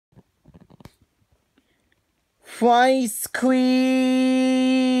Ice cream!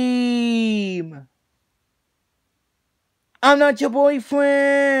 I'm not your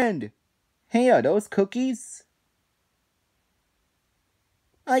boyfriend! Hey, are those cookies?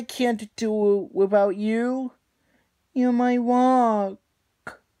 I can't do it without you. You're my rock.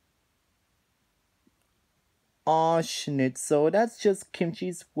 Aw, Schnitzel, that's just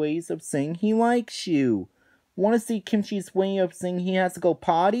Kimchi's ways of saying he likes you. Wanna see Kimchi's way of saying he has to go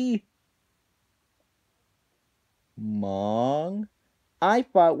potty? Mom, I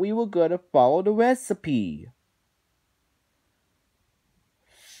thought we were gonna follow the recipe.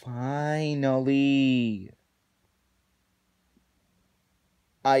 Finally.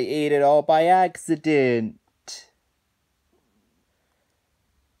 I ate it all by accident.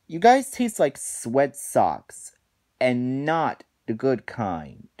 You guys taste like sweat socks, and not the good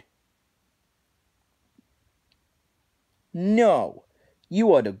kind. No,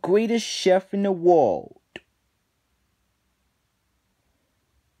 you are the greatest chef in the world.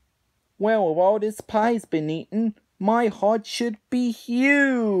 Well, with all this pie's been eaten, my heart should be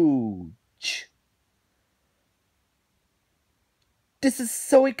huge. This is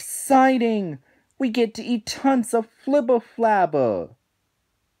so exciting! We get to eat tons of flibber flabber.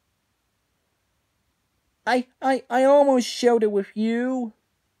 I almost shared it with you.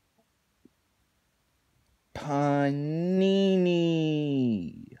 Panini.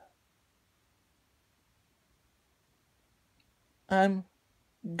 I'm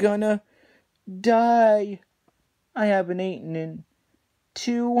gonna die. I haven't eaten in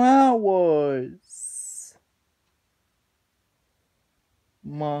 2 hours.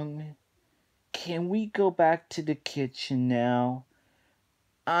 Mom, can we go back to the kitchen now?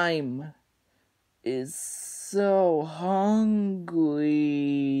 I'm so hungry.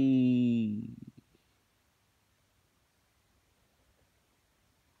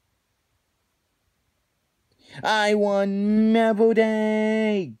 I want marbled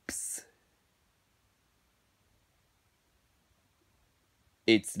eggs.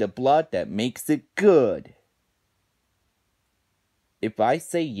 It's the blood that makes it good. If I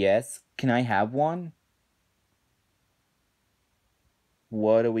say yes, can I have one?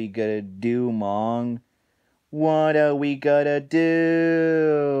 What are we gonna do, Mom? What are we gonna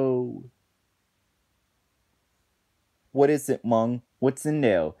do? What is it, Mom? What's in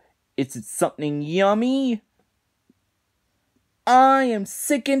there? Is it something yummy? I am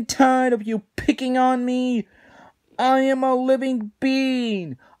sick and tired of you picking on me. I am a living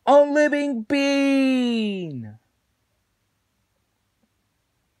bean. A living bean.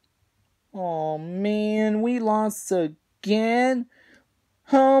 Oh man, we lost again.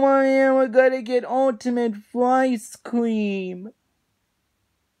 How am I ever gonna get ultimate ice cream?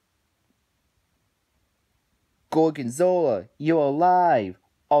 Gorgonzola, you're alive.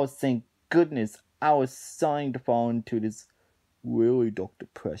 Oh, thank goodness, I was starting to fall into this really dark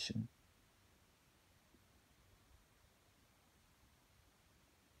depression.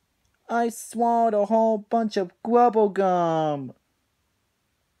 I swallowed a whole bunch of grubble gum.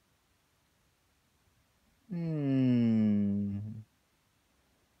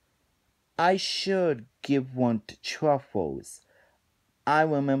 I should give one to Truffles. I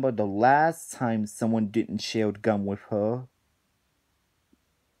remember the last time someone didn't share gum with her.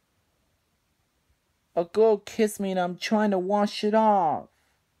 A girl kissed me and I'm trying to wash it off.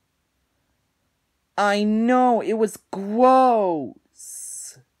 I know, it was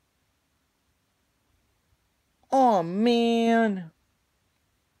gross. Oh man.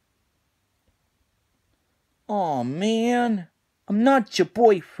 Oh man, I'm not your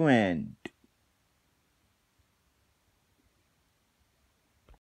boyfriend.